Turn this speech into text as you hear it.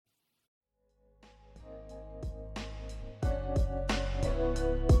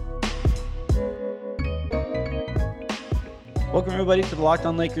Welcome, everybody, to the Locked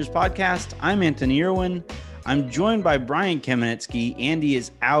On Lakers podcast. I'm Anthony Irwin. I'm joined by Brian Kamenetzky. Andy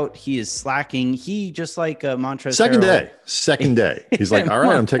is out. He is slacking. He, just like Montrezl Second day. He's like, all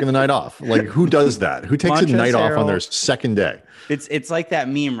right, I'm taking the night off. Like, who does that? Who takes a night off on their second day? It's like that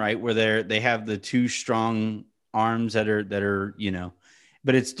meme, right, where they have the two strong arms that are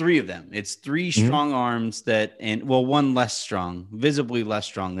but it's three of them. It's three strong arms one less strong, visibly less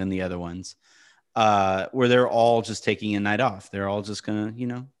strong than the other ones, where they're all just taking a night off. They're all just gonna,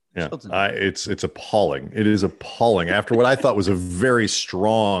 Yeah, it's appalling. It is appalling. After what I thought was a very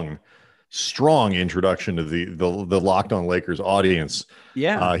strong introduction to the Locked On Lakers audience.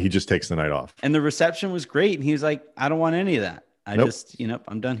 Yeah, he just takes the night off, and the reception was great. And he was like, "I don't want any of that.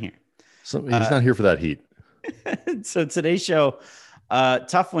 I'm done here." So he's not here for that heat. So today's show,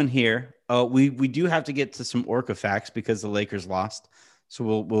 tough one here. We do have to get to some Orca facts because the Lakers lost.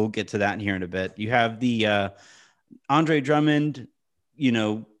 So we'll get to that here in a bit. You have the Andre Drummond,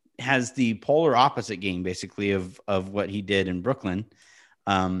 has the polar opposite game basically of what he did in Brooklyn.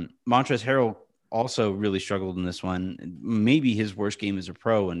 Montrezl Harrell also really struggled in this one. Maybe his worst game as a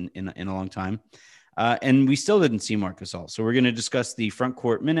pro in a long time. And we still didn't see Marc Gasol. So we're going to discuss the front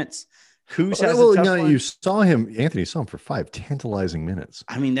court minutes. You saw him, Anthony saw him for 5 tantalizing minutes.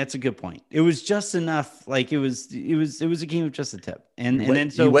 I mean, that's a good point. It was just enough. Like it was a game of just a tip. And then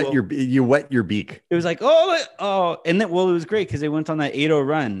you wet your beak. It was like, oh, and then, it was great because they went on that 8-0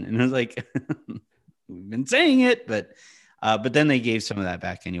 run, and it was like, we've been saying it, but then they gave some of that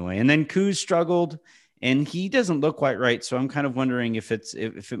back anyway. And then Kuz struggled, and he doesn't look quite right. So I'm kind of wondering if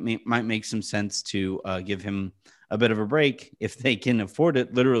might make some sense to give him a bit of a break if they can afford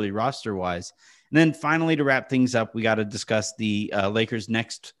it, literally roster wise. And then finally, to wrap things up, we got to discuss the Lakers'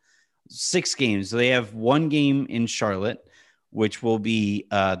 next 6 games. So they have 1 game in Charlotte, which will be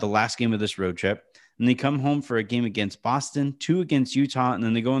the last game of this road trip. And they come home for a game against Boston, 2 against Utah, and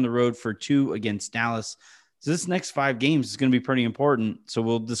then they go on the road for 2 against Dallas. So this next 5 games is going to be pretty important. So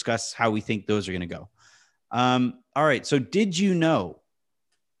we'll discuss how we think those are going to go. All right. So did you know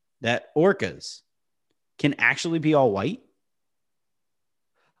that orcas can actually be all white?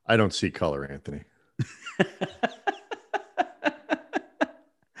 I don't see color, Anthony.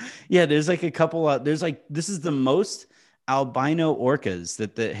 Yeah, there's like a couple this is the most albino orcas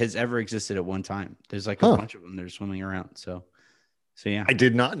that has ever existed at one time. There's like a bunch of them that are swimming around. So yeah. I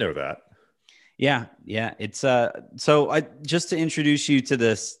did not know that. Yeah. It's so I just to introduce you to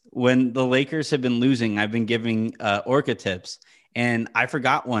this, when the Lakers have been losing, I've been giving orca tips, and I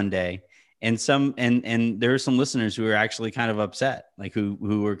forgot one day. And there are some listeners who are actually kind of upset, like who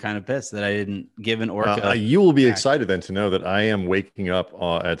were kind of pissed that I didn't give an orca. You will be excited then to know that I am waking up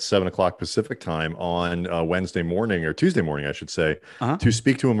at 7:00 Pacific time on Wednesday morning, or Tuesday morning, I should say, to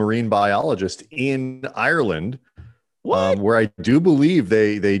speak to a marine biologist in Ireland, where I do believe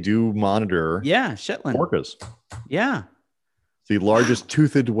they do monitor Shetland orcas. Yeah, the largest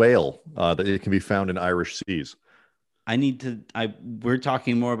toothed whale that it can be found in Irish seas. We're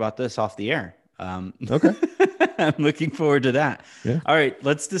talking more about this off the air. Okay. I'm looking forward to that. Yeah. All right,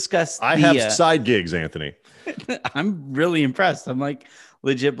 let's discuss. I have side gigs, Anthony. I'm really impressed. I'm like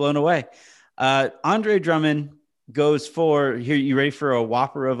legit blown away. Andre Drummond goes for here. You ready for a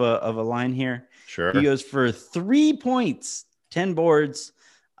whopper of a line here? Sure. He goes for 3 points, 10 boards,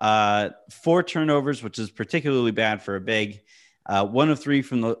 4 turnovers, which is particularly bad for a big. 1 of 3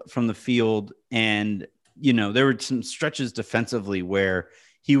 from the field, and there were some stretches defensively where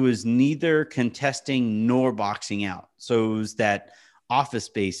he was neither contesting nor boxing out. So it was that Office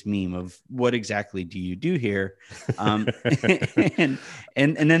Space meme of what exactly do you do here? And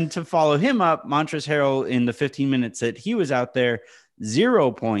then to follow him up, Montrezl Harrell, in the 15 minutes that he was out there,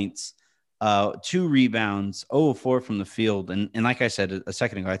 0 points, 2 rebounds, 0-4 from the field. And like I said a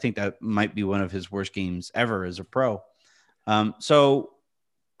second ago, I think that might be one of his worst games ever as a pro. So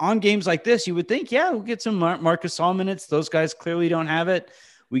on games like this, you would think, we'll get some Marc Gasol minutes. Those guys clearly don't have it.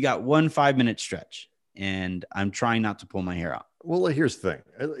 We got 1 5-minute stretch, and I'm trying not to pull my hair out. Well, here's the thing.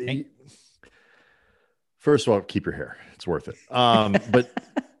 Okay. First of all, keep your hair. It's worth it. But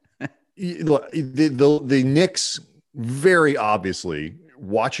the Knicks, very obviously,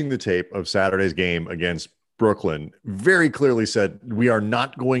 watching the tape of Saturday's game against Brooklyn, very clearly said, we are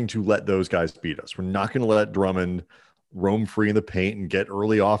not going to let those guys beat us. We're not going to let Drummond roam free in the paint and get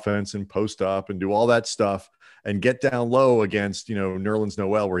early offense and post up and do all that stuff and get down low against, Nerlens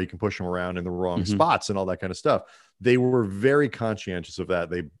Noel, where he can push him around in the wrong spots and all that kind of stuff. They were very conscientious of that.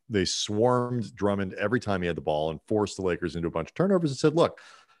 They swarmed Drummond every time he had the ball and forced the Lakers into a bunch of turnovers and said, look,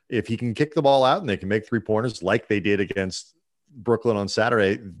 if he can kick the ball out and they can make 3-pointers like they did against Brooklyn on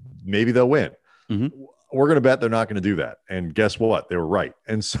Saturday, maybe they'll win. we're going to bet they're not going to do that. And guess what? They were right.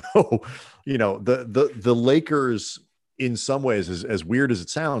 And so, the Lakers, in some ways, as weird as it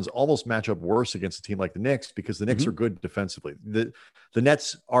sounds, almost match up worse against a team like the Knicks, because the Knicks are good defensively. The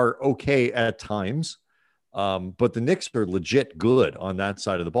Nets are okay at times, but the Knicks are legit good on that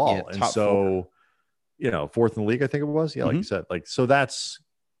side of the ball. Yeah, and so, fourth in the league, I think it was. Yeah, like you said, so that's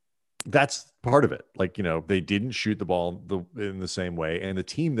part of it. They didn't shoot the ball in the same way, and the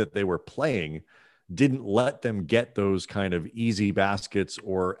team that they were playing didn't let them get those kind of easy baskets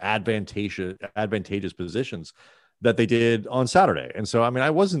or advantageous positions that they did on Saturday. And so, I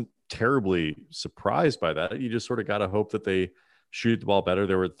wasn't terribly surprised by that. You just sort of got to hope that they shoot the ball better.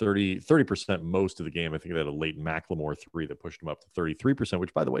 They were 30% most of the game. I think they had a late Macklemore 3 that pushed them up to 33%,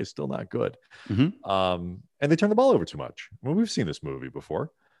 which, by the way, is still not good. And they turned the ball over too much. We've seen this movie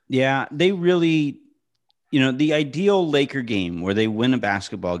before. Yeah, they really, the ideal Laker game where they win a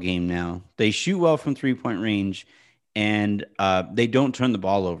basketball game now, they shoot well from 3-point range, and they don't turn the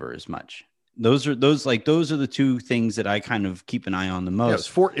ball over as much. Those are the two things that I kind of keep an eye on the most.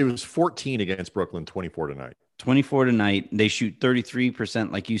 Yeah, it was 14 against Brooklyn, 24 tonight. 24 tonight. They shoot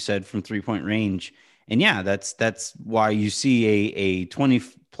 33%, like you said, from 3-point range. And yeah, that's why you see a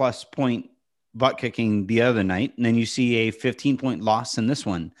 20+ point butt kicking the other night, and then you see a 15-point loss in this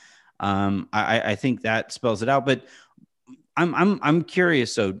one. I think that spells it out. But I'm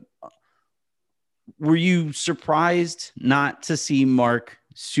curious. So, were you surprised not to see Marc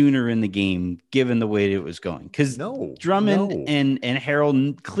sooner in the game, given the way it was going? Because Drummond and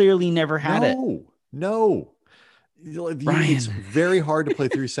Harrell clearly never had it. No. It's very hard to play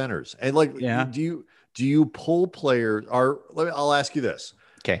 3 centers. And do you pull players? I'll ask you this.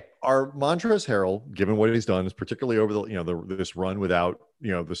 Okay. Are Montrezl Harrell, given what he's done, particularly over this run without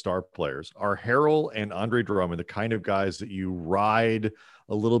the star players, are Harrell and Andre Drummond the kind of guys that you ride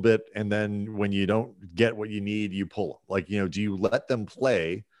a little bit, and then when you don't get what you need, you pull them? Do you let them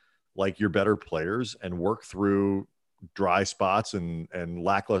play like your better players and work through dry spots and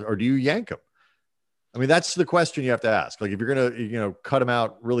lackluster, or do you yank them? That's the question you have to ask. If you're gonna cut them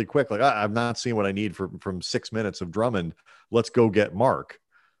out really quick, I'm not seeing what I need from 6 minutes of Drummond, let's go get Marc.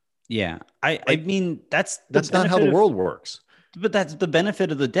 Yeah. That's not how the world works. But that's the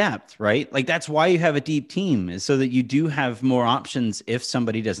benefit of the depth, right? That's why you have a deep team, is so that you do have more options if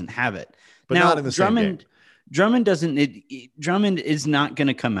somebody doesn't have it. But now, not in the same game. Drummond is not going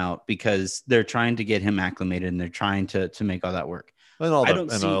to come out because they're trying to get him acclimated and they're trying to make all that work. And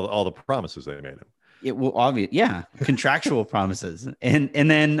all the promises they made him. It will obvious, yeah, contractual promises, and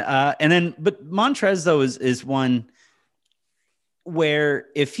then, but Montrez though is one where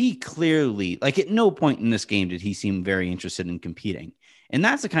if he clearly, at no point in this game did he seem very interested in competing, and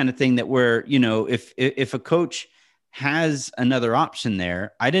that's the kind of thing that where if a coach has another option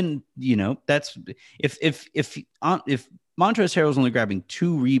there, that's if Montrezl Harrell's only grabbing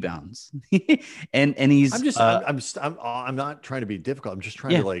 2 rebounds, and he's I'm not trying to be difficult. I'm just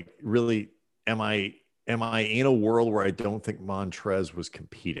trying to really. Am I in a world where I don't think Montrez was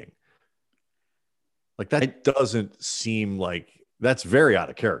competing? That doesn't seem like, that's very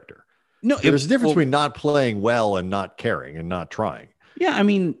out of character. No, there's a difference between not playing well and not caring and not trying. Yeah,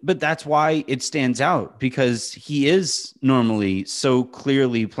 but that's why it stands out, because he is normally so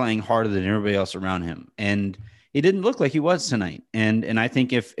clearly playing harder than everybody else around him, and it didn't look like he was tonight. And I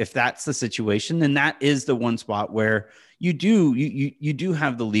think if that's the situation, then that is the one spot where you do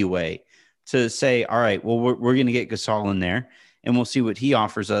have the leeway to say, all right, well, we're going to get Gasol in there, and we'll see what he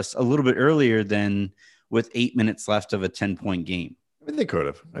offers us a little bit earlier than with 8 minutes left of a 10-point game. They could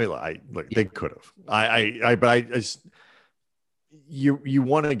have. They could have. You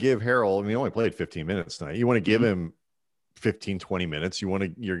want to give Harrell, he only played 15 minutes tonight. You want to give him 15, 20 minutes. You're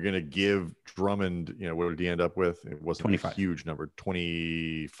going to give Drummond, what did he end up with? It wasn't 25. A huge number,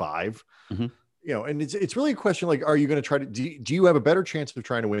 25. And it's really a question, are you going to try to, do you have a better chance of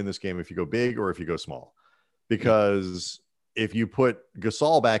trying to win this game if you go big or if you go small? Because if you put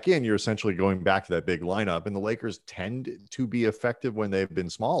Gasol back in, you're essentially going back to that big lineup, and the Lakers tend to be effective when they've been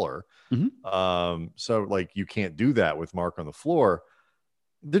smaller. So you can't do that with Marc on the floor.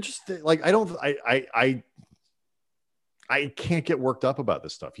 They're just I can't get worked up about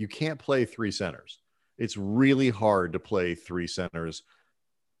this stuff. You can't play 3 centers. It's really hard to play 3 centers,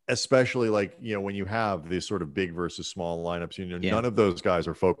 especially when you have these sort of big versus small lineups. None of those guys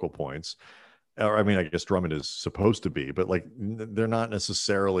are focal points. Or I guess Drummond is supposed to be, but they're not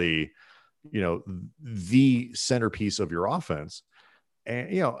necessarily, the centerpiece of your offense.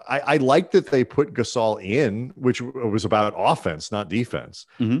 And, I like that they put Gasol in, which was about offense, not defense.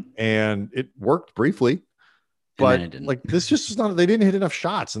 And it worked briefly. but then it didn't. like this just is not. They didn't hit enough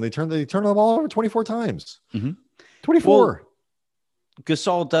shots, and they turned the ball over 24 times. Mm-hmm. 24. Well,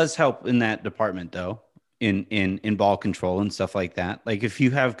 Gasol does help in that department, though, in ball control and stuff like that. Like if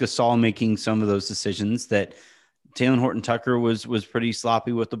you have Gasol making some of those decisions that Taylor Horton-Tucker was pretty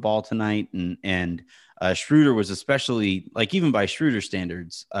sloppy with the ball tonight, and Schroeder was especially, like, even by Schroeder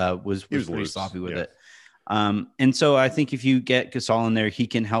standards, was pretty loose, sloppy with it. And so I think if you get Gasol in there, he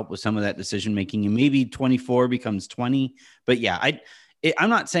can help with some of that decision making, and maybe 24 becomes 20. But yeah, I'm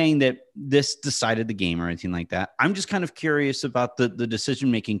not saying that this decided the game or anything like that. I'm just kind of curious about the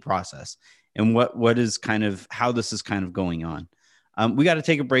decision making process and what is kind of how this is kind of going on. We got to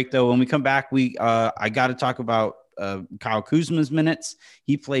take a break though. When we come back, I got to talk about Kyle Kuzma's minutes.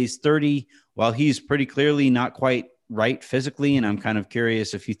 He plays 30 while he's pretty clearly not quite right physically. And I'm kind of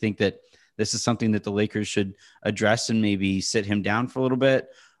curious if you think that this is something that the Lakers should address and maybe sit him down for a little bit.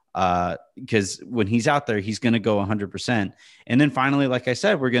 Because when he's out there, he's going to go 100%. And then finally, like I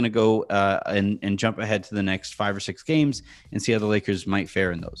said, we're going to go and jump ahead to the next 5 or 6 games and see how the Lakers might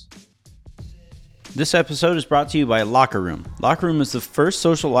fare in those. This episode is brought to you by Locker Room. Locker Room is the first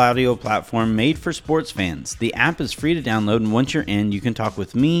social audio platform made for sports fans. The app is free to download, and once you're in, you can talk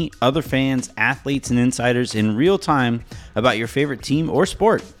with me, other fans, athletes, and insiders in real time about your favorite team or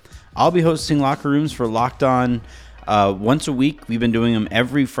sport. I'll be hosting Locker Rooms for Locked On once a week. We've been doing them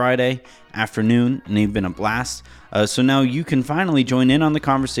every Friday afternoon, and they've been a blast. So now you can finally join in on the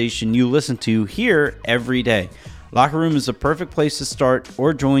conversation you listen to here every day. Locker Room is the perfect place to start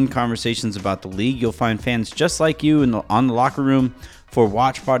or join conversations about the league. You'll find fans just like you on the Locker Room for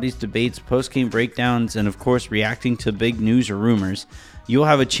watch parties, debates, post-game breakdowns, and of course, reacting to big news or rumors. You'll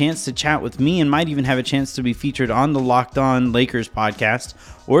have a chance to chat with me and might even have a chance to be featured on the Locked On Lakers podcast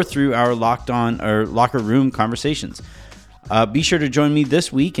or through our Locked On or Locker Room conversations. Be sure to join me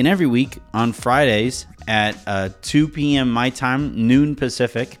this week and every week on Fridays at 2 p.m. my time, noon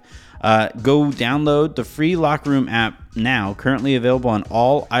Pacific. Go download the free Locker Room app now, currently available on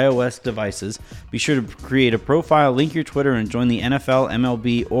all iOS devices. Be sure to create a profile, link your Twitter, and join the NFL,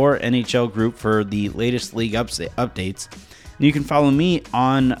 MLB, or NHL group for the latest league updates. And you can follow me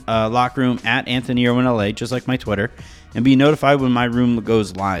on Locker Room at Anthony Irwin LA, just like my Twitter, and be notified when my room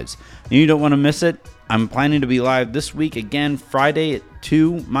goes live. And you don't want to miss it. I'm planning to be live this week again, Friday at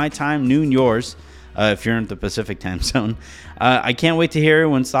 2 my time, noon yours. If you're in the Pacific time zone. I can't wait to hear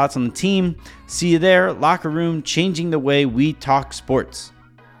everyone's thoughts on the team. See you there. Locker Room, changing the way we talk sports.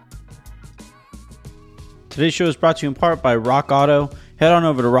 Today's show is brought to you in part by Rock Auto. Head on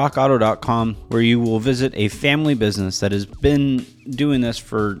over to rockauto.com where you will visit a family business that has been doing this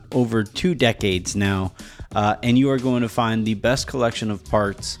for over 2 decades now. And you are going to find the best collection of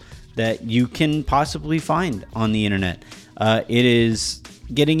parts that you can possibly find on the internet. It is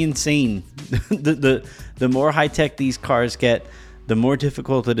getting insane. The more high-tech these cars get, the more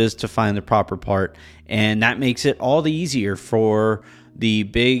difficult it is to find the proper part, and that makes it all the easier for the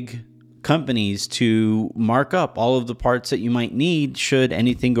big companies to mark up all of the parts that you might need should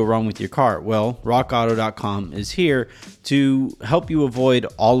anything go wrong with your car. Well, rockauto.com is here to help you avoid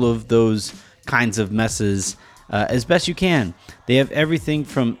all of those kinds of messes as best you can. They have everything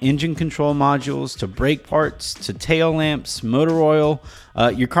from engine control modules to brake parts to tail lamps, motor oil.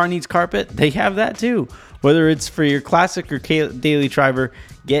 Your car needs carpet? They have that too. Whether it's for your classic or daily driver,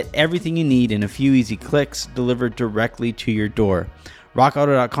 get everything you need in a few easy clicks delivered directly to your door.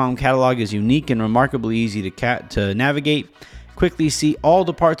 RockAuto.com catalog is unique and remarkably easy to navigate. Quickly see all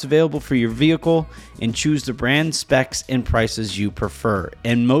the parts available for your vehicle and choose the brand, specs, and prices you prefer.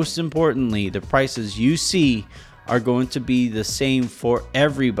 And most importantly, the prices you see are going to be the same for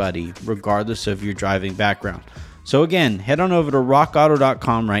everybody, regardless of your driving background. So again, head on over to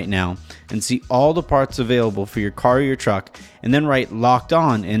rockauto.com right now and see all the parts available for your car or your truck, and then write Locked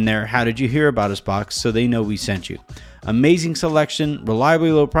On in their How Did You Hear About Us box so they know we sent you. Amazing selection,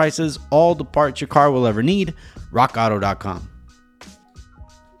 reliably low prices, all the parts your car will ever need. rockauto.com.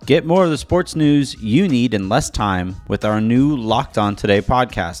 Get more of the sports news you need in less time with our new Locked On Today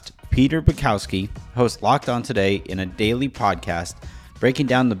podcast. Peter Bukowski hosts Locked On Today in a daily podcast, breaking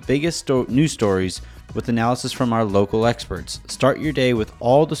down the biggest news stories with analysis from our local experts. Start your day with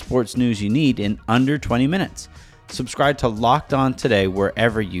all the sports news you need in under 20 minutes. Subscribe to Locked On Today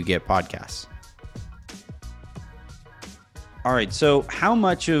wherever you get podcasts. All right, so how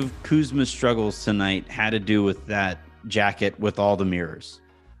much of Kuzma's struggles tonight had to do with that jacket with all the mirrors?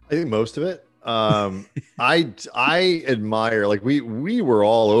 I think most of it. I admire, like we were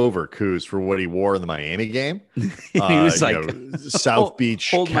all over Kuz for what he wore in the Miami game. He was like South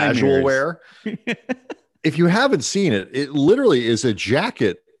Beach casual wear. If you haven't seen it, it literally is a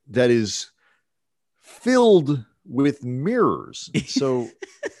jacket that is filled with mirrors. So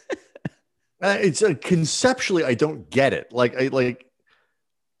it's conceptually, I don't get it.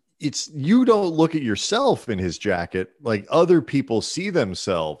 It's, you don't look at yourself in his jacket. Like other people see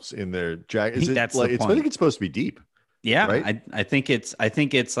themselves in their jacket. Is it that's like, the it's, I point. think it's supposed to be deep. Yeah. Right. I think it's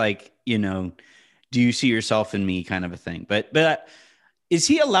like, do you see yourself in me kind of a thing, but is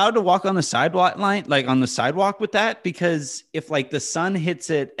he allowed to walk on the sidewalk line, like on the sidewalk with that? Because if like the sun hits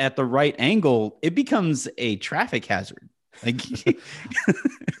it at the right angle, it becomes a traffic hazard. Like,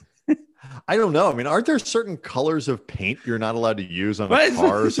 I don't know. I mean, aren't there certain colors of paint you're not allowed to use on a Right.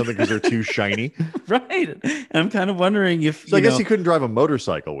 car or something because they're too shiny? right. And I'm kind of wondering if, So I guess he couldn't drive a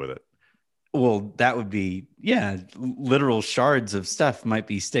motorcycle with it. well, that would be, literal shards of stuff might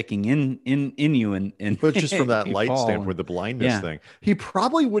be sticking in you, and But just from that you light fall. standpoint, the blindness thing, he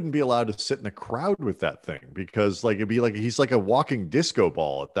probably wouldn't be allowed to sit in a crowd with that thing because like it'd be like he's like a walking disco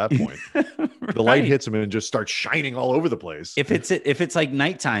ball at that point. Right. The light hits him and just starts shining all over the place. If it's like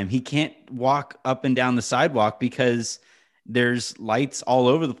nighttime, he can't walk up and down the sidewalk because there's lights all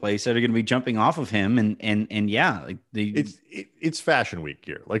over the place that are going to be jumping off of him, and like it's fashion week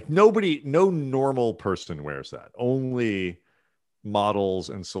gear. Like no normal person wears that. Only models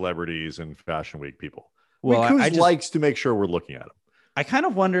and celebrities and fashion week people. Well, I just likes to make sure we're looking at him. I kind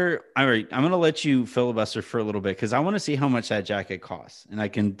of wonder. All right, I'm going to let you filibuster for a little bit because I want to see how much that jacket costs, and I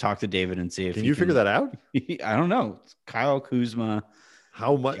can talk to David and see if can you figure that out. I don't know. It's Kyle Kuzma.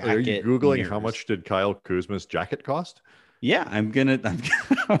 How much are you Googling? Mirrors. How much did Kyle Kuzma's jacket cost? Yeah, I wanted.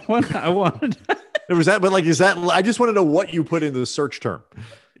 Was that, but like, is that? I just want to know what you put in the search term.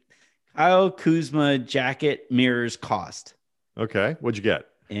 Kyle Kuzma jacket mirrors cost. Okay, what'd you get?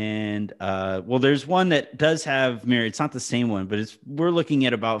 And well, there's one that does have mirror. It's not the same one, but we're looking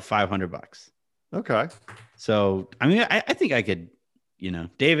at about $500. Okay. So I mean, I think I could,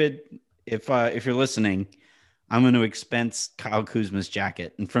 David, if you're listening, I'm going to expense Kyle Kuzma's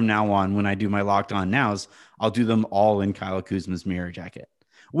jacket, and from now on, when I do my Locked On Nows, I'll do them all in Kyle Kuzma's mirror jacket,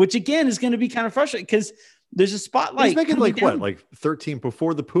 which again is going to be kind of frustrating because there's a spotlight. He's making like down. What, like 13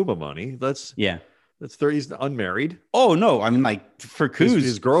 before the Puma money? That's 30. He's unmarried. Oh no, I mean like for Kuz,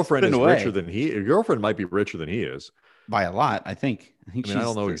 his girlfriend is richer than he. His girlfriend might be richer than he is by a lot. I think. I mean, I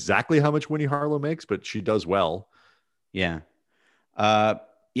don't know exactly how much Winnie Harlow makes, but she does well. Yeah.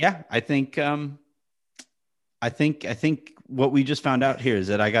 Yeah. I think what we just found out here is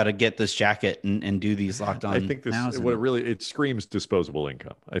that I got to get this jacket and do these Locked On. I think this it screams disposable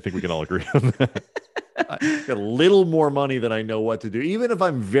income. I think we can all agree on that. I got a little more money than I know what to do. Even if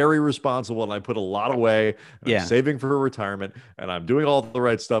I'm very responsible and I put a lot away, and I'm saving for retirement and I'm doing all the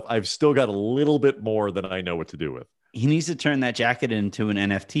right stuff, I've still got a little bit more than I know what to do with. He needs to turn that jacket into an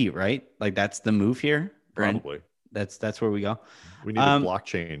NFT, right? Like that's the move here. Probably. That's where we go. We need to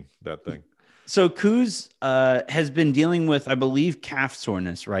blockchain that thing. So Kuz has been dealing with, I believe, calf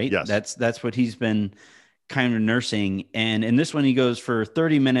soreness, right? Yes. That's what he's been kind of nursing. And in this one, he goes for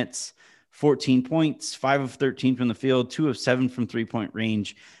 30 minutes, 14 points, 5 of 13 from the field, 2 of 7 from 3-point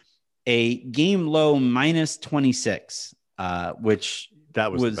range, a game low minus 26, which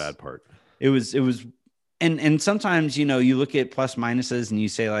that was the bad part. It was. And sometimes, you look at plus minuses and you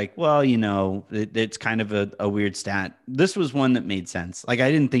say like, well, it's kind of a weird stat. This was one that made sense. Like, I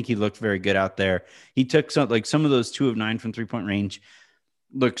didn't think he looked very good out there. He took some of those 2 of 9 from 3-point range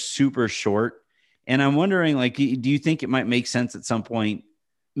look super short. And I'm wondering, like, do you think it might make sense at some point,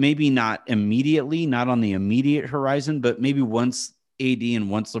 maybe not immediately, not on the immediate horizon, but maybe once AD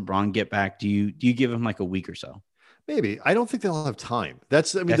and once LeBron get back, do you give him like a week or so? Maybe. I don't think they'll have time.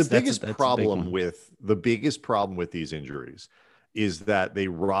 The biggest problem with these injuries is that they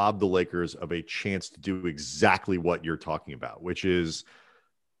rob the Lakers of a chance to do exactly what you're talking about, which is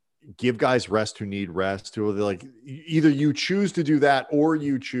give guys rest who need rest. Who are like, either you choose to do that or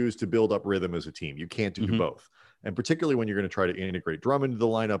you choose to build up rhythm as a team. You can't do both. And particularly when you're going to try to integrate Drummond into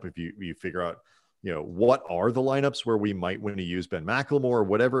the lineup, if you figure out, what are the lineups where we might want to use Ben McLemore or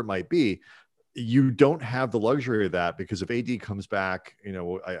whatever it might be, you don't have the luxury of that because if AD comes back,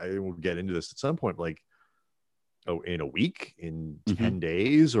 I will get into this at some point, like, in a week, in 10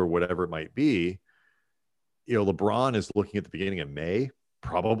 days or whatever it might be, LeBron is looking at the beginning of May,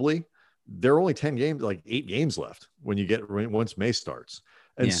 probably. There are only 10 games, like 8 games left once May starts.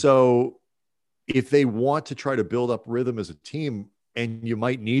 And so if they want to try to build up rhythm as a team, and you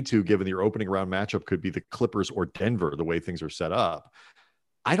might need to, given your opening round matchup could be the Clippers or Denver, the way things are set up,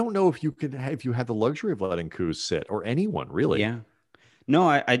 I don't know if you have the luxury of letting Kuz sit, or anyone really. Yeah. No,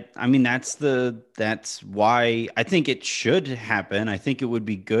 I mean, that's why I think it should happen. I think it would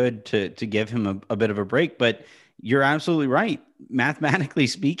be good to give him a bit of a break, but you're absolutely right. Mathematically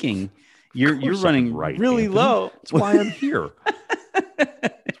speaking, You're running right, really Anthony. low. That's why I'm here.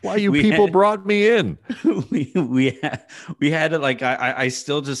 That's why you people brought me in. We had it like I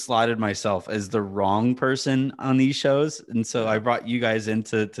still just slotted myself as the wrong person on these shows, and so I brought you guys in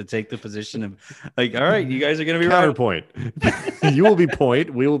to take the position of like, all right, you guys are gonna be counterpoint. Right. You will be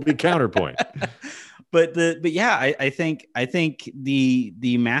point. We will be counterpoint. But yeah, I think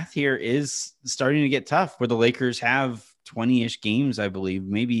the math here is starting to get tough, where the Lakers have 20-ish games, I believe,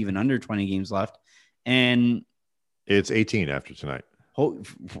 maybe even under 20 games left, and it's 18 after tonight.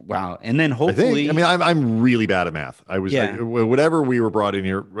 Wow. And then hopefully, I'm really bad at math. Whatever we were brought in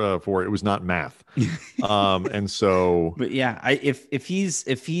here for, it was not math. And so, but yeah, if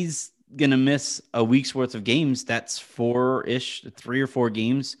he's going to miss a week's worth of games, that's 3 or 4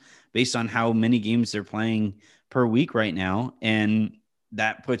 games based on how many games they're playing per week right now. And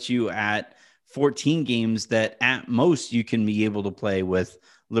that puts you at 14 games that at most you can be able to play with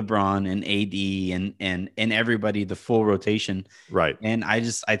LeBron and AD and everybody, the full rotation. Right. And I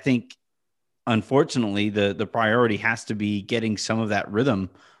think, unfortunately, the priority has to be getting some of that rhythm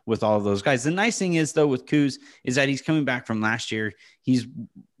with all of those guys. The nice thing is, though, with Kuz is that he's coming back from last year. He's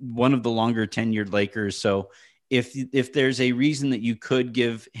one of the longer tenured Lakers. So if there's a reason that you could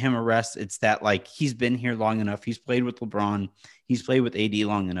give him a rest, it's that, like, he's been here long enough. He's played with LeBron. He's played with AD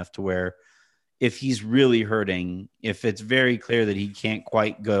long enough to where, if he's really hurting, if it's very clear that he can't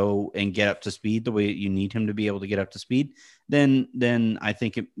quite go and get up to speed the way you need him to be able to get up to speed, then I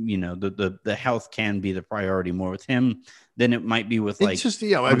think the health can be the priority more with him than it might be with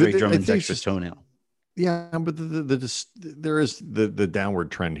Andre Drummond's extra toenail. Yeah, but there is the downward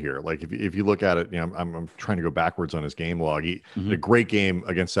trend here. Like if you look at it, I'm trying to go backwards on his game log. He had a great game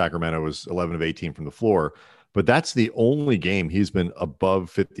against Sacramento, was 11 of 18 from the floor. But that's the only game he's been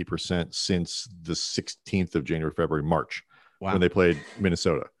above 50% since the 16th of January, February, March, when they played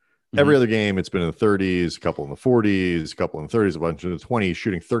Minnesota. Every other game, it's been in the 30s, a couple in the 40s, a couple in the 30s, a bunch in the 20s,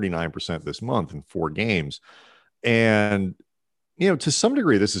 shooting 39% this month in 4 games. And, to some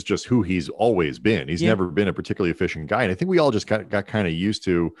degree, this is just who he's always been. He's never been a particularly efficient guy. And I think we all just got kind of used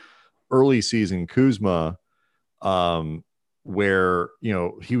to early season Kuzma, where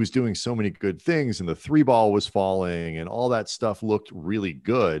he was doing so many good things and the 3-ball was falling and all that stuff looked really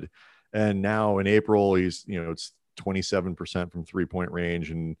good. And now in April, he's it's 27% from 3-point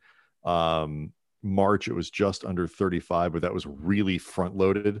range, and March it was just under 35, but that was really front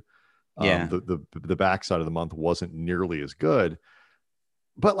loaded. The backside of the month wasn't nearly as good.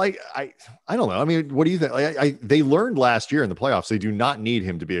 But I don't know. I mean, what do you think? They learned last year in the playoffs they do not need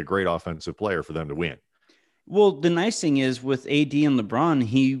him to be a great offensive player for them to win. Well, the nice thing is with AD and LeBron,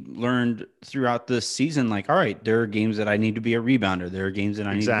 he learned throughout this season, like, all right, there are games that I need to be a rebounder. There are games that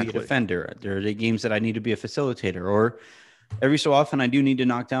I need to be a defender. There are games that I need to be a facilitator, or every so often I do need to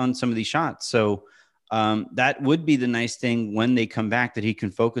knock down some of these shots. So that would be the nice thing when they come back, that he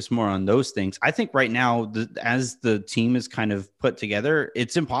can focus more on those things. I think right now, as the team is kind of put together,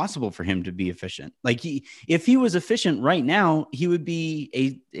 it's impossible for him to be efficient. Like if he was efficient right now, he would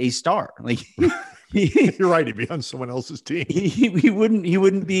be a star. Like you're right. He'd be on someone else's team. He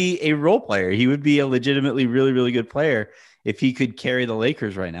wouldn't be a role player. He would be a legitimately really, really good player if he could carry the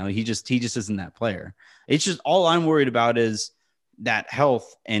Lakers right now. He just isn't that player. It's just, all I'm worried about is that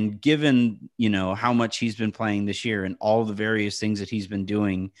health, and given how much he's been playing this year and all the various things that he's been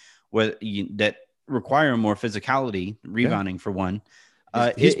doing that require more physicality, rebounding for one.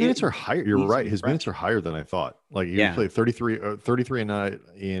 His minutes are higher. You're right. His minutes are higher than I thought. Like he played 33 a night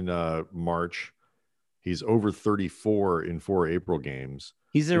in March. He's over 34 in 4 April games.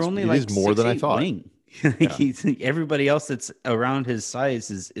 He's there only like more than I thought. Everybody else that's around his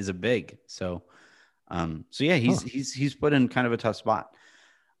size is a big. So he's put in kind of a tough spot.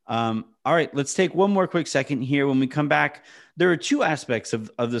 All right, let's take one more quick second here. When we come back, there are 2 aspects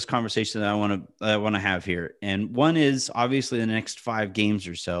of this conversation that I want to have here. And one is obviously the next 5 games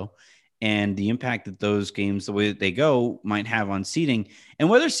or so, and the impact that those games, the way that they go, might have on seeding, and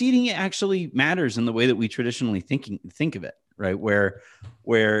whether seeding actually matters in the way that we traditionally think of it, right?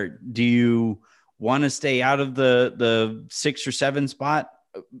 Where do you want to stay out of the 6 or 7 spot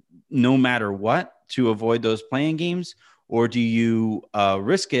no matter what to avoid those playing games? Or do you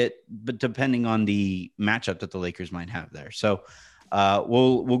risk it, but depending on the matchup that the Lakers might have there? So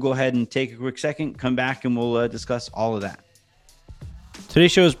we'll go ahead and take a quick second, come back, and we'll discuss all of that.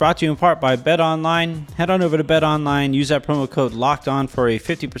 Today's show is brought to you in part by Bet Online. Head on over to Bet Online. Use that promo code LOCKEDON for a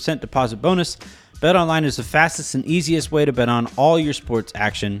 50% deposit bonus. Bet Online is the fastest and easiest way to bet on all your sports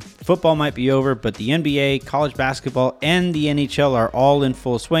action. Football might be over, but the NBA, college basketball, and the NHL are all in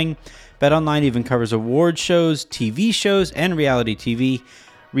full swing. Bet Online even covers award shows, TV shows, and reality TV.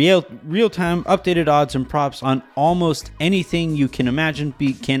 Real-time updated odds and props on almost anything you can imagine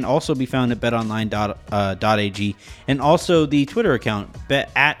can also be found at betonline.ag and also the Twitter account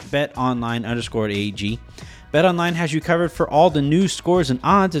at betonline_ag. BetOnline has you covered for all the news, scores, and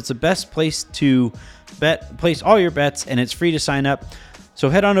odds. It's the best place to place all your bets, and it's free to sign up. So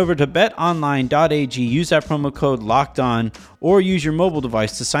head on over to betonline.ag, use that promo code LOCKEDON, or use your mobile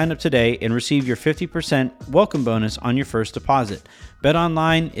device to sign up today and receive your 50% welcome bonus on your first deposit.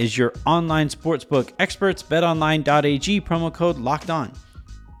 BetOnline is your online sportsbook experts. BetOnline.ag, promo code LOCKEDON.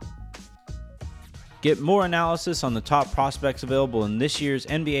 Get more analysis on the top prospects available in this year's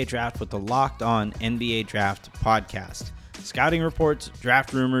NBA Draft with the Locked On NBA Draft podcast. Scouting reports,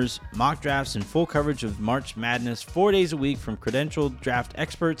 draft rumors, mock drafts, and full coverage of March Madness 4 days a week from credentialed draft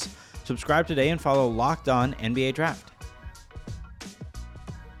experts. Subscribe today and follow Locked On NBA Draft.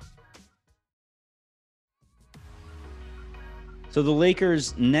 So the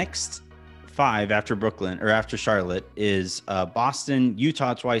Lakers' next 5 after Brooklyn or after Charlotte is Boston,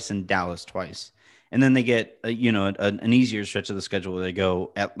 Utah twice, and Dallas twice. And then they get, an easier stretch of the schedule where they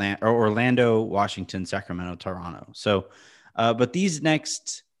go Orlando, Washington, Sacramento, Toronto. So, but these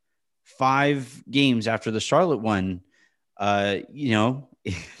next 5 games after the Charlotte one, they're going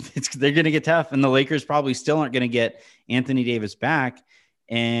to get tough. And the Lakers probably still aren't going to get Anthony Davis back.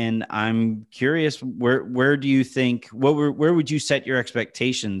 And I'm curious, where do you think, where would you set your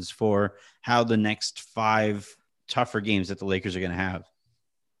expectations for how the next 5 tougher games that the Lakers are going to have?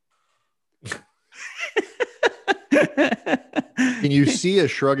 Can you see a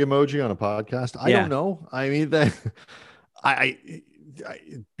shrug emoji on a podcast? I don't know. I mean, that I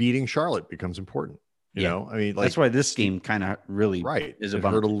beating Charlotte becomes important. You know, I mean, that's why this game kind of really is a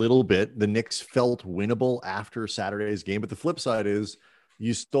bummer. Hurt a little bit. The Knicks felt winnable after Saturday's game, but the flip side is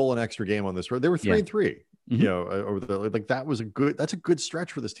you stole an extra game on this road. They were 3-3. Mm-hmm. You know, over that's a good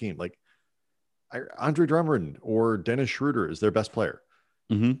stretch for this team. Like Andre Drummond or Dennis Schroeder is their best player.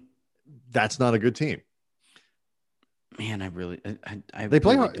 Mm-hmm. That's not a good team. Man, I they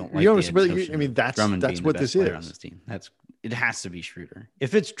play really hard. Don't like I mean, that's what this is on this team. It has to be Schroeder.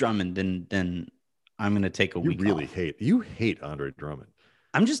 If it's Drummond, then I'm going to take a week. You hate Andre Drummond.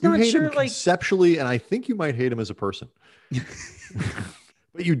 I'm just not sure. Him conceptually, and I think you might hate him as a person.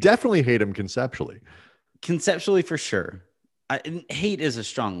 But you definitely hate him conceptually. Conceptually, for sure. Hate is a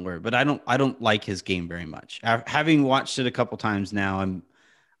strong word, but I don't like his game very much. Having watched it a couple times now,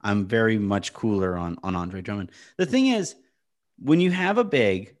 I'm very much cooler on Andre Drummond. The thing is, when you have a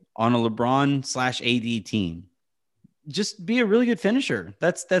big on a LeBron/AD team, just be a really good finisher.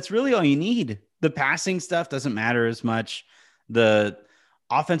 That's really all you need. The passing stuff doesn't matter as much. The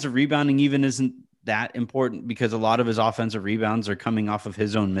offensive rebounding even isn't that important because a lot of his offensive rebounds are coming off of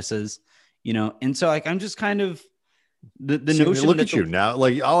his own misses, And so I'm just kind of the notion. Look at you now,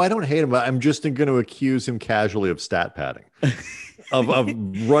 I don't hate him, but I'm just going to accuse him casually of stat padding. Of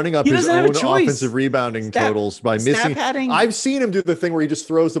running up his own offensive rebounding totals by missing. I've seen him do the thing where he just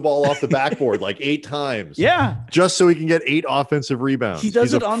throws the ball off the backboard 8 times. Yeah. Just so he can get 8 offensive rebounds. He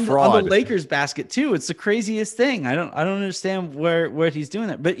does it on the Lakers basket too. It's the craziest thing. I don't understand where he's doing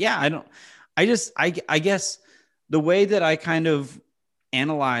that. But yeah, I guess the way that I kind of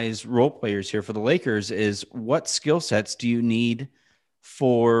analyze role players here for the Lakers is what skill sets do you need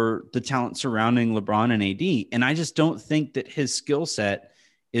for the talent surrounding LeBron and AD. And I just don't think that his skill set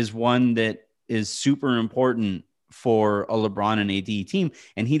is one that is super important for a LeBron and AD team.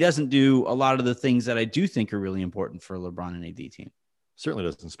 And he doesn't do a lot of the things that I do think are really important for a LeBron and AD team. Certainly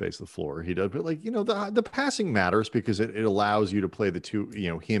doesn't space the floor. He does, but the passing matters because it allows you to play the two,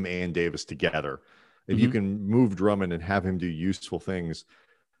 him and Davis together. If you can move Drummond and have him do useful things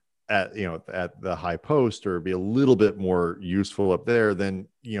at the high post or be a little bit more useful up there, then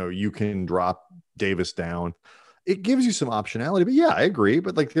you can drop Davis down. It gives you some optionality. But yeah, I agree.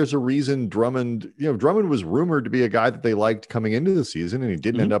 But there's a reason Drummond was rumored to be a guy that they liked coming into the season, and he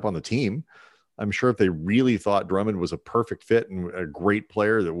didn't end up on the team. I'm sure if they really thought Drummond was a perfect fit and a great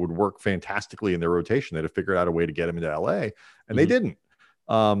player that would work fantastically in their rotation, they'd have figured out a way to get him into LA, and they didn't.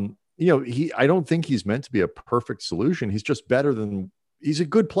 I don't think he's meant to be a perfect solution. He's just he's a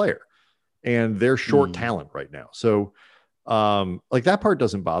good player, and they're short talent right now. So that part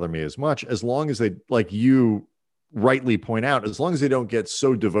doesn't bother me as much, as long as they, like you rightly point out, as long as they don't get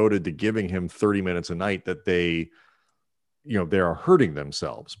so devoted to giving him 30 minutes a night that they are hurting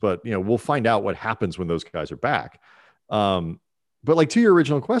themselves. But, we'll find out what happens when those guys are back. But to your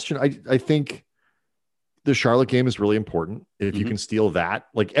original question, I think the Charlotte game is really important. If you can steal that,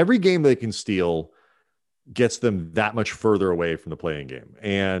 every game they can steal gets them that much further away from the playing game.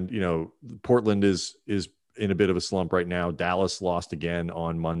 And, Portland is in a bit of a slump right now. Dallas lost again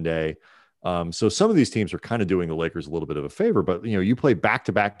on Monday. So some of these teams are kind of doing the Lakers a little bit of a favor, but you play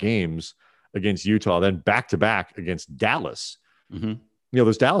back-to-back games against Utah, then back-to-back against Dallas. Mm-hmm.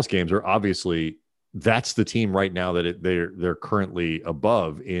 Those Dallas games are obviously, that's the team right now that they're currently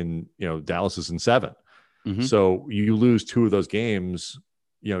above in, Dallas is in 7. Mm-hmm. So you lose 2 of those games,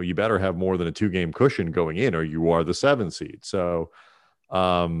 you better have more than a 2-game cushion going in, or you are the 7 seed. So,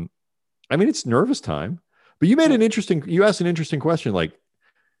 it's nervous time, but you asked an interesting question. Like,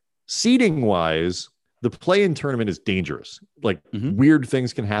 seeding wise, the play-in tournament is dangerous. Like, weird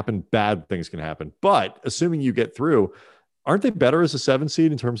things can happen, bad things can happen, but assuming you get through, aren't they better as a 7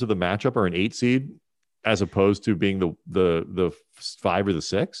 seed in terms of the matchup, or an 8 seed as opposed to being the 5 or the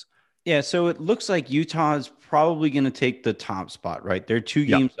 6? Yeah, so it looks like Utah is probably going to take the top spot, right? They're 2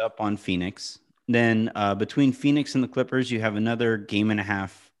 games up on Phoenix. Then between Phoenix and the Clippers, you have another game and a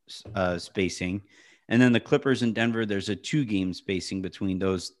half spacing. And then the Clippers and Denver, there's a 2-game spacing between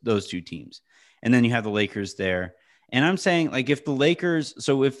those 2 teams. And then you have the Lakers there. And I'm saying, like, if the Lakers,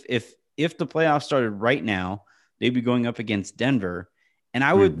 so if the playoffs started right now, they'd be going up against Denver. And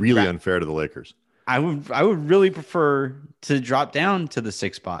I would really unfair to the Lakers. I would really prefer to drop down to the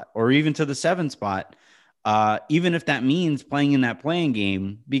 6 spot or even to the 7 spot, even if that means playing in that playing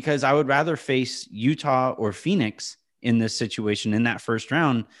game, because I would rather face Utah or Phoenix in this situation in that first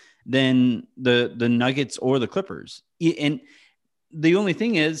round than the Nuggets or the Clippers. And the only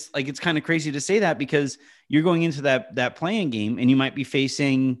thing is, like, it's kind of crazy to say that because you're going into that playing game and you might be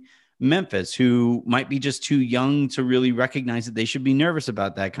facing Memphis, who might be just too young to really recognize that they should be nervous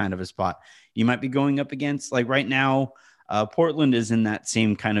about that kind of a spot. You might be going up against, like, right now, Portland is in that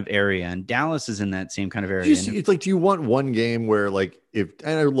same kind of area, and Dallas is in that same kind of area. It's like, do you want one game where, like,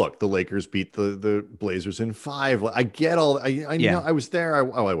 look, the Lakers beat the Blazers in 5. I get all. I know I was there. I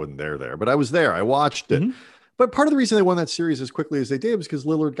wasn't there, but I was there. I watched it. Mm-hmm. But part of the reason they won that series as quickly as they did was because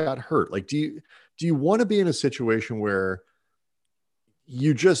Lillard got hurt. Like, do you want to be in a situation where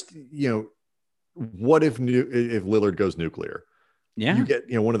you just, what if Lillard goes nuclear? Yeah. You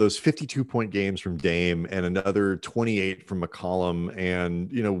get, one of those 52-point games from Dame and another 28 from McCollum,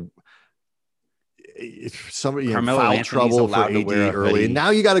 and, somebody foul Anthony's trouble for AD early. And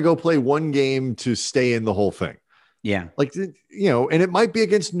now you got to go play one game to stay in the whole thing. Yeah. Like, and it might be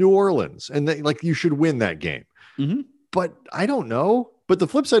against New Orleans, and you should win that game. Mm-hmm. But I don't know. But the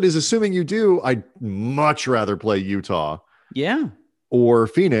flip side is, assuming you do, I'd much rather play Utah. Yeah. Or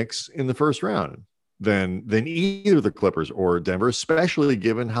Phoenix in the first round than either the Clippers or Denver, especially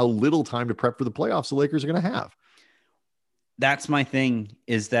given how little time to prep for the playoffs the Lakers are going to have. That's my thing,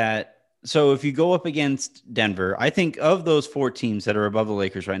 is that, so if you go up against Denver, I think of those 4 teams that are above the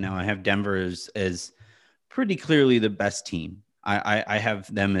Lakers right now, I have Denver as pretty clearly the best team. I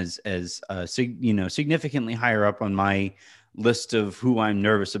have them as significantly higher up on my list of who I'm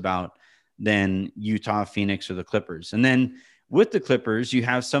nervous about than Utah, Phoenix, or the Clippers. And then with the Clippers, you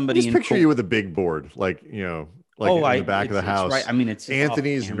have somebody in picture you with a big board, in the back of the house. Right. I mean, it's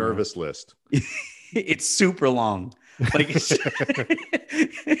Anthony's nervous list. It's super long. Like, it's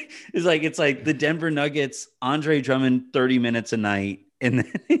like the Denver Nuggets, Andre Drummond, 30 minutes a night. And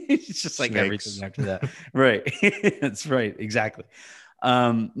then it's just like Snakes. Everything after that. Right. That's right. Exactly.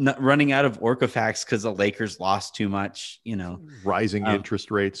 Not running out of Orcofacts because the Lakers lost too much, rising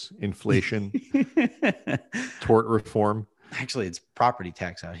interest rates, inflation, tort reform. Actually, it's property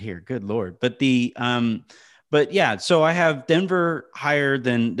tax out here. Good Lord. But yeah, so I have Denver higher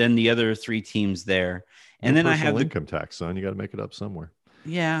than the other 3 teams there. And then I have the income tax, son. You got to make it up somewhere.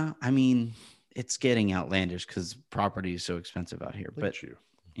 Yeah. I mean, it's getting outlandish because property is so expensive out here.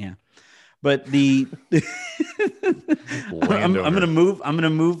 Yeah. But I'm going to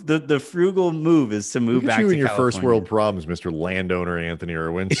move. The frugal move is to move back to you and your California. First world problems, Mr. Landowner Anthony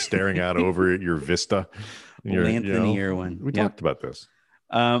Irwin, staring out over your vista. Anthony Irwin. We talked about this.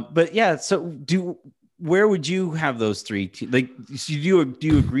 But yeah, so where would you have those 3 do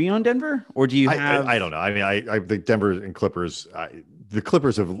you agree on Denver, or do you have? I don't know. I mean, I the Denver and Clippers. The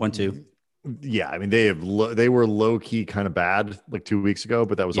Clippers have 1-2. Yeah, I mean, they were low key kind of bad like 2 weeks ago,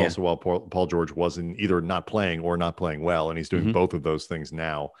 but that was also while Paul George wasn't either not playing or not playing well, and he's doing both of those things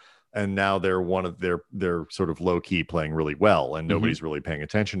now. And now they're sort of low key playing really well, and nobody's really paying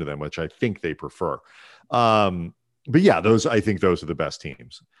attention to them, which I think they prefer. But yeah, I think those are the best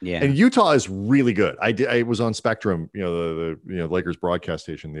teams. Yeah. And Utah is really good. I was on Spectrum, the Lakers broadcast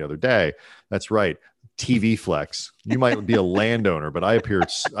station the other day. That's right. TV flex. You might be a landowner, but I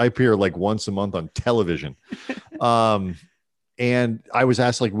appear like once a month on television. And I was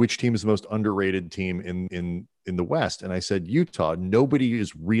asked like which team is the most underrated team in the West, and I said Utah. Nobody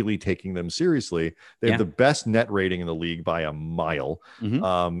is really taking them seriously. They have the best net rating in the league by a mile.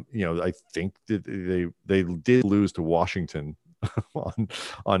 I think that they did lose to Washington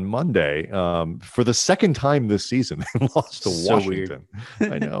on Monday for the second time this season. They lost to Washington.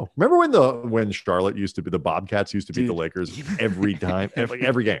 I know. Remember when Charlotte used to be the Bobcats used to beat the Lakers every time, like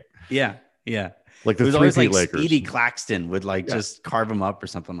every game. Yeah. Like the it was always like Lakers. Speedy Claxton would just carve them up or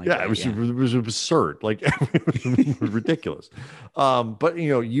something like that. It was absurd. Like it was ridiculous. But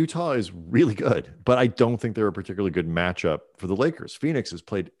Utah is really good, but I don't think they're a particularly good matchup for the Lakers. Phoenix has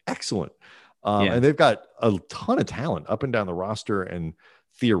played excellent. And they've got a ton of talent up and down the roster, and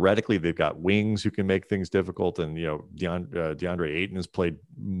theoretically they've got wings who can make things difficult. And DeAndre Ayton has played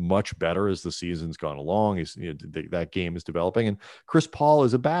much better as the season's gone along. That game is developing, and Chris Paul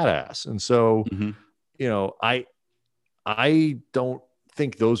is a badass. And so, I don't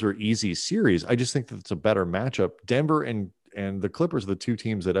think those are easy series. I just think that it's a better matchup. Denver and the Clippers are the two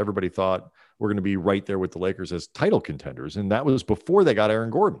teams that everybody thought were going to be right there with the Lakers as title contenders, and that was before they got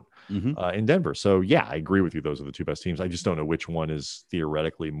Aaron Gordon. In Denver. So yeah, I agree with you. Those are the two best teams. I just don't know which one is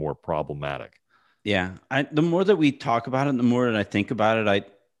theoretically more problematic. Yeah. The more that we talk about it, the more that I think about it,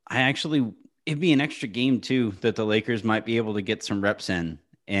 I actually, it'd be an extra game too, that the Lakers might be able to get some reps in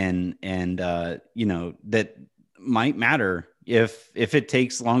and that might matter if it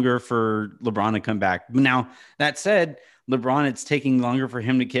takes longer for LeBron to come back. Now that said, LeBron, it's taking longer for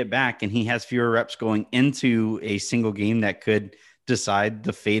him to get back, and he has fewer reps going into a single game that could decide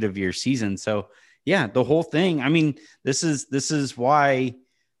the fate of your season. So yeah, the whole thing. I mean, this is why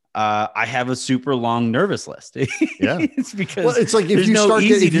I have a super long nervous list. It's because it's like if you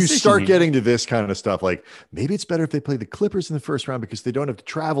start getting to this kind of stuff, like maybe it's better if they play the Clippers in the first round because they don't have to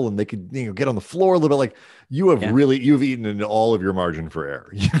travel and they could get on the floor a little bit. Like you've eaten into all of your margin for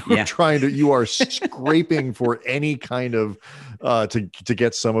error. You are scraping for any kind of to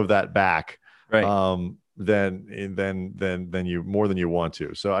get some of that back. Right. Than you more than you want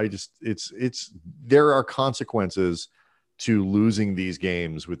to. So there are consequences to losing these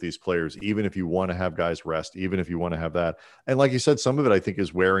games with these players, even if you want to have guys rest, even if you want to have that. And like you said, some of it I think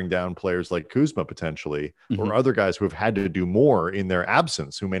is wearing down players like Kuzma potentially, or other guys who have had to do more in their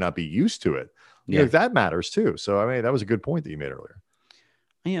absence, who may not be used to it. That matters too. So I mean, that was a good point that you made earlier.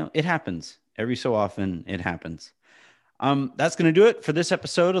 It happens every so often. It happens. That's going to do it for this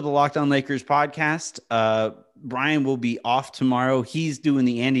episode of the Locked On Lakers podcast. Brian will be off tomorrow. He's doing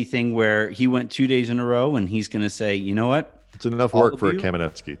the Andy thing where he went 2 days in a row, and he's going to say, you know what? It's enough work for a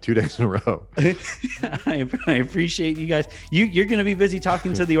Kamenetzky. 2 days in a row. I appreciate you guys. You're going to be busy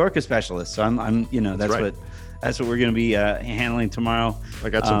talking to the Orca specialist. So that's what we're going to be handling tomorrow. I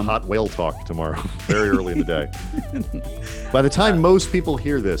got some hot whale talk tomorrow, very early in the day. By the time most people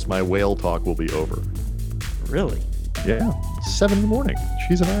hear this, my whale talk will be over. Really? Yeah, 7 a.m.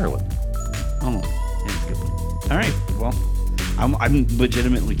 She's in Ireland. Oh, yeah, good one. All right. Well, I'm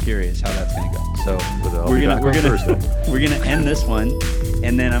legitimately curious how that's going to go. So we're gonna end this one,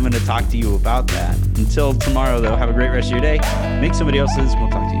 and then I'm going to talk to you about that. Until tomorrow, though, have a great rest of your day. Make somebody else's.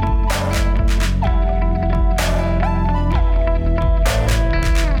 We'll talk to you.